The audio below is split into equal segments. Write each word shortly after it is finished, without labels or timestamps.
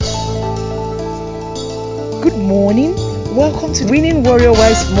Good morning. Welcome to Winning Warrior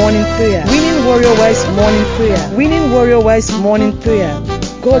Wise Morning Prayer. Winning Warrior Wise Morning Prayer. Winning Warrior Wise Morning Prayer.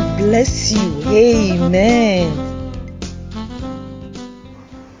 God bless you. Amen.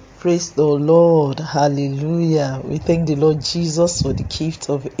 Praise the Lord. Hallelujah. We thank the Lord Jesus for the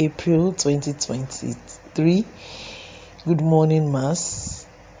gift of April 2023. Good morning, Mass.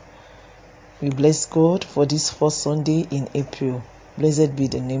 We bless God for this first Sunday in April. Blessed be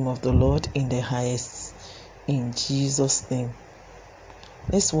the name of the Lord in the highest. In Jesus' name.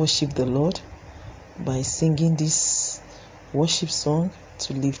 Let's worship the Lord by singing this worship song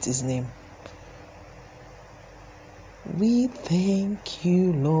to lift His name. We thank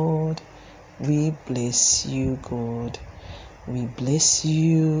you, Lord. We bless you, God. We bless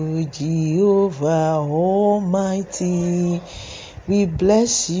you, Jehovah Almighty. We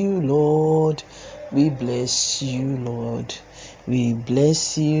bless you, Lord. We bless you, Lord. We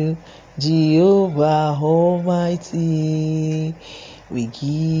bless you, Jehovah Almighty. We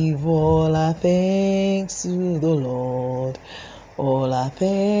give all our thanks to the Lord. All our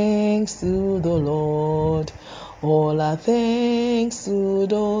thanks to the Lord. All our thanks to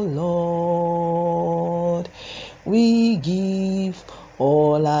the Lord. We give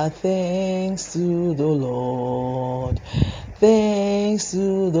all our thanks to the Lord. Thanks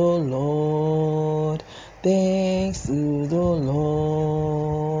to the Lord. Thanks to the Lord.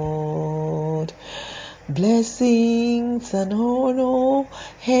 Blessings and honor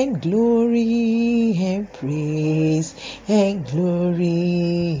and glory and praise and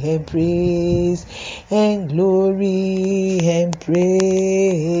glory and praise and glory and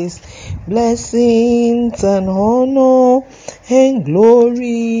praise. Blessings and honor and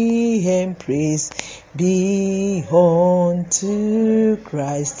glory and praise be unto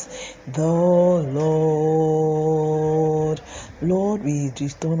Christ the Lord. Lord, we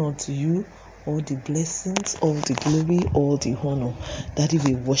return unto you all the blessings, all the glory, all the honor. Daddy,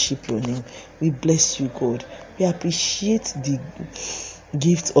 we worship your name. We bless you, God. We appreciate the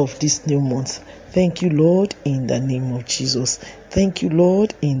gift of this new month. Thank you, Lord, in the name of Jesus. Thank you,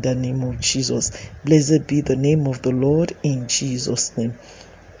 Lord, in the name of Jesus. Blessed be the name of the Lord in Jesus' name.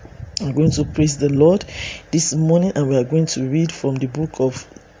 I'm going to praise the Lord this morning, and we are going to read from the book of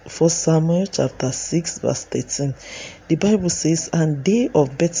 1 Samuel chapter 6 verse 13. The Bible says, "And they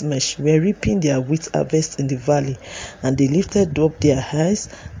of Bethmesh were reaping their wheat harvest in the valley, and they lifted up their eyes,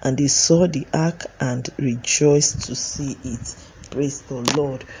 and they saw the ark, and rejoiced to see it." Praise the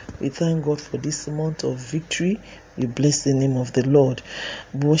Lord. We thank God for this month of victory. We bless the name of the Lord.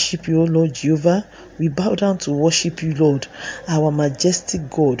 We worship you, O Lord Jehovah. We bow down to worship you, Lord. Our majestic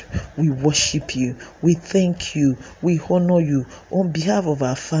God, we worship you. We thank you. We honor you. On behalf of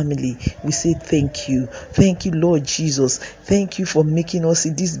our family, we say thank you. Thank you, Lord Jesus. Thank you for making us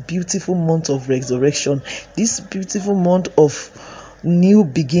see this beautiful month of resurrection, this beautiful month of new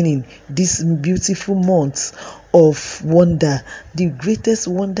beginning, this beautiful month of wonder, the greatest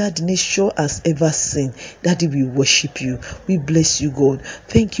wonder the nation has ever seen. Daddy, we worship you. We bless you, God.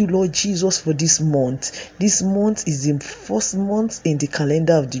 Thank you, Lord Jesus, for this month. This month is the first month in the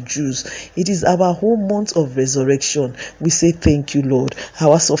calendar of the Jews. It is our whole month of resurrection. We say thank you, Lord,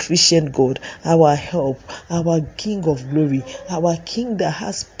 our sufficient God, our help, our King of glory, our King that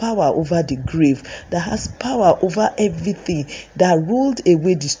has power over the grave, that has power over everything, that rolled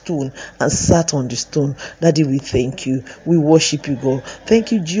away the stone and sat on the stone. Daddy, we thank you. We worship you, God.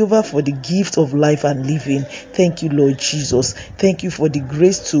 Thank you, Jehovah, for the gift of life and living. Thank you, Lord Jesus. Thank you for the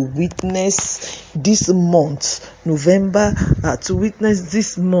grace to witness this month, November, to witness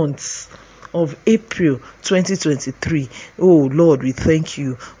this month of April 2023. Oh Lord, we thank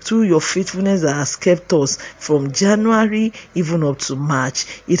you through your faithfulness that has kept us from January even up to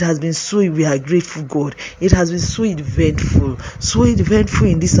March. It has been so, we are grateful, God. It has been so eventful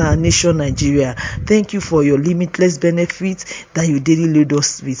in this our nation, Nigeria. Thank you for your limitless benefits that you daily load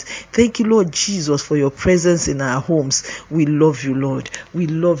us with. Thank you, Lord Jesus, for your presence in our homes. We love you, Lord. We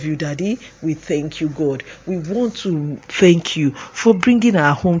love you, Daddy. We thank you, God. We want to thank you for bringing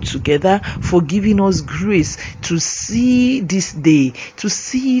our home together, for giving us grace to see this day, to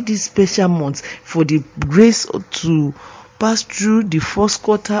see this special month, for the grace to pass through the first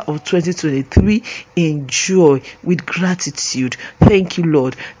quarter of 2023 in joy with gratitude. Thank you,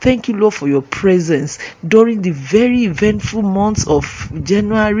 Lord. Thank you, Lord, for your presence during the very eventful months of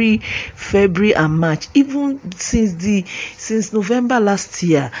January, February, and March. Even since November last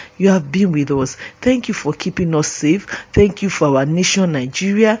year, you have been with us. Thank you for keeping us safe. Thank you for our nation,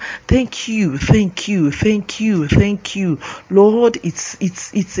 Nigeria. Thank you, Lord.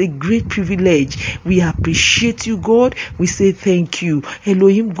 It's a great privilege. We appreciate you, God. We say thank you.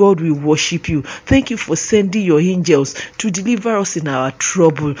 Elohim God, we worship you. Thank you for sending your angels to deliver us in our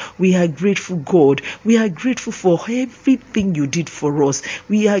trouble. We are grateful, God. We are grateful for everything you did for us.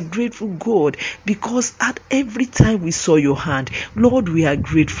 We are grateful, God, because at every time we saw your hand, Lord, we are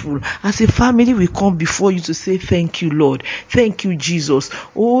grateful. As a family, we come before you to say thank you, Lord. Thank you, Jesus.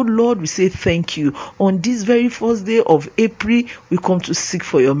 Oh, Lord, we say thank you. On this very first day of April, we come to seek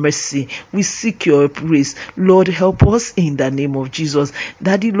for your mercy. We seek your praise. Lord, help us in the name of Jesus.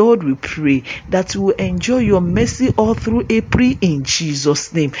 Daddy, Lord, we pray that we will enjoy your mercy all through April in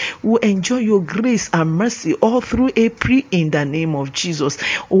Jesus' name. We will enjoy your grace and mercy all through April in the name of Jesus.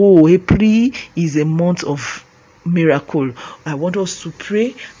 Oh, April is a month of miracle. I want us to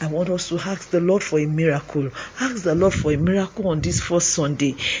pray. I want us to ask the Lord for a miracle. Ask the Lord for a miracle on this first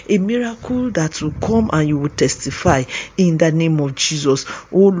Sunday. A miracle that will come and you will testify in the name of Jesus.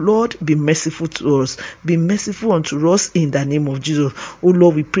 Oh Lord, be merciful to us. Be merciful unto us in the name of Jesus. Oh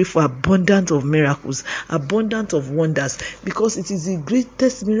Lord, we pray for abundance of miracles, abundance of wonders, because it is the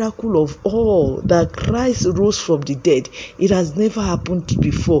greatest miracle of all that Christ rose from the dead. It has never happened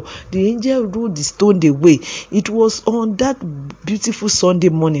before. The angel rolled the stone away. It was on that beautiful Sunday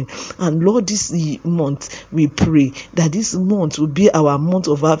morning. And Lord, this month we pray that this month will be our month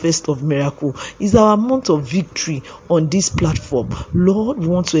of harvest of miracle. It's our month of victory on this platform. Lord, we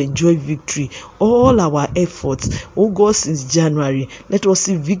want to enjoy victory. All our efforts, oh God, since January, let us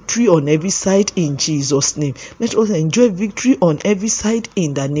see victory on every side in Jesus' name. Let us enjoy victory on every side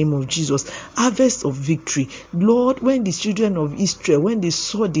in the name of Jesus. Harvest of victory. Lord, when the children of Israel, when they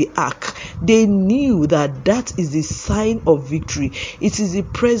saw the ark, they knew that that is the sign of victory. It is the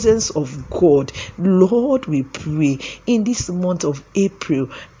presence of God. Lord, we pray in this month of April,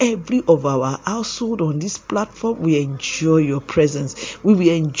 every of our household on this platform, we enjoy your presence. We will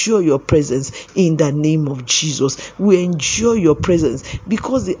enjoy your presence in the name of Jesus. We enjoy your presence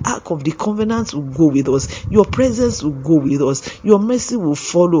because the ark of the covenant will go with us. Your presence will go with us. Your mercy will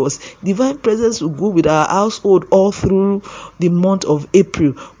follow us. Divine presence will go with our household all through the month of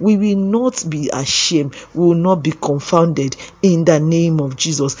April. We will not be ashamed. We will not be confounded in the name of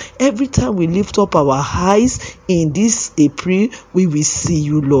Jesus. Every time we lift up our eyes in this April, we will see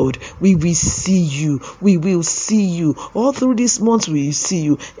you, Lord. We will see you. We will see you. All through this month, we will see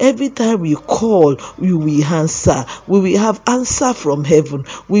you. Every time we call, you will answer. We will have answer from heaven.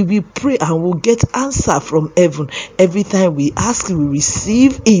 We will pray and we'll get answer from heaven. Every time we ask, we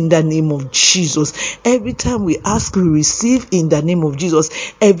receive in the name of Jesus. Every time we ask, we receive in the name of Jesus.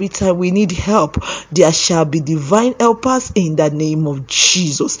 Every time we need help, there shall be divine helpers in the name of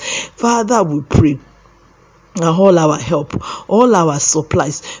Jesus. Father, we pray. All our help, all our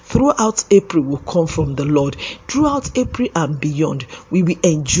supplies throughout April will come from the Lord. Throughout April and beyond, we will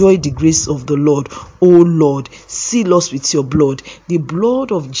enjoy the grace of the Lord. Oh Lord, seal us with your blood, the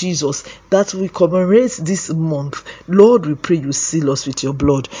blood of Jesus that we commemorate this month. Lord, we pray you seal us with your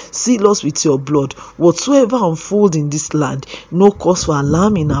blood. Seal us with your blood. Whatsoever unfolds in this land, no cause for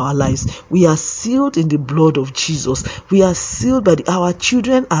alarm in our lives. We are sealed in the blood of Jesus. We are sealed by our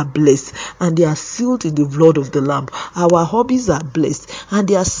children are blessed and they are sealed in the blood of the Lamb. Our hobbies are blessed and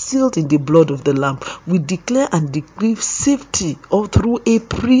they are sealed in the blood of the Lamb. We declare and decree safety all through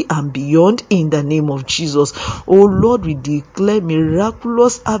April and beyond in the name of Jesus. Oh Lord, we declare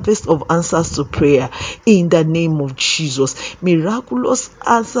miraculous harvest of answers to prayer in the name of Jesus. Miraculous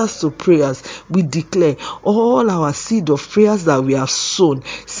answers to prayers. We declare all our seed of prayers that we have sown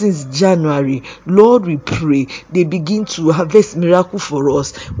since January. Lord, we pray they begin to harvest miracle for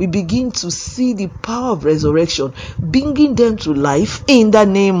us. We begin to see the power of resurrection bringing them to life in the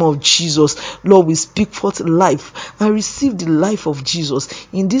name of Jesus. Lord, we speak forth life and receive the life of Jesus.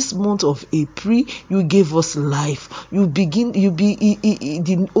 In this month of April, you gave us life.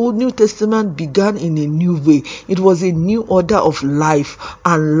 The Old New Testament began in a new way. It was a new order of life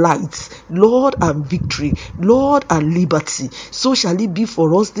and light, Lord, and victory, Lord, and liberty. So shall it be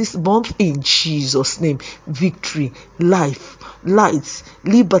for us this month in Jesus' name. Victory, life, light,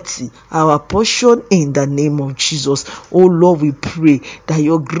 liberty, our portion in the name of Jesus. Oh Lord, we pray that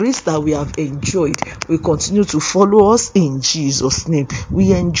your grace that we have enjoyed will continue to follow us in Jesus' name.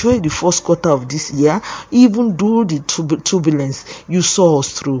 We enjoy the first quarter of this year, even though the turbulence you saw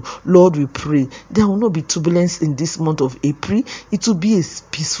us through. Lord, we pray there will not be turbulence in this month of April. It will be a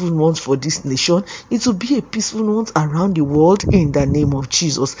peaceful month for this nation. It will be a peaceful month around the world in the name of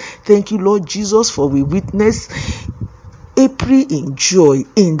Jesus. Thank you, Lord Jesus, for we witness April in joy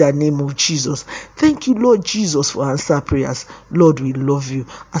in the name of Jesus. Thank you, Lord Jesus, for answer prayers. Lord, we love you.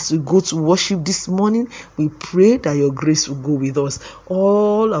 As we go to worship this morning, we pray that your grace will go with us.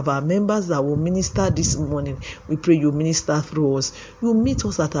 All of our members that will minister this morning, we pray you minister through us. You meet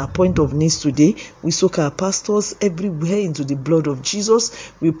us at our point of needs today. We soak our pastors everywhere into the blood of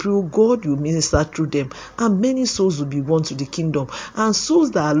Jesus. We pray, oh God, you minister through them, and many souls will be won to the kingdom, and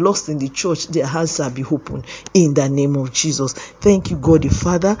souls that are lost in the church, their hearts shall be opened in the name of Jesus. Thank you, God the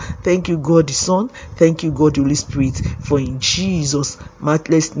Father. Thank you, God the Son. Thank you, God the Holy Spirit. For in Jesus'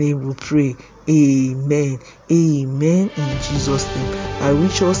 matchless name we pray. Amen. Amen. In Jesus' name. I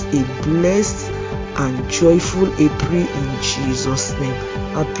wish us a blessed and joyful April in Jesus' name.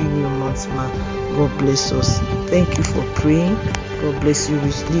 Happy New Month, ma. God bless us. Thank you for praying. God bless you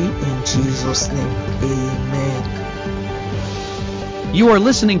richly in Jesus' name. Amen. You are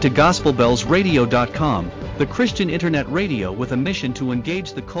listening to GospelBellsRadio.com, the Christian internet radio with a mission to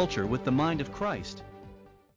engage the culture with the mind of Christ.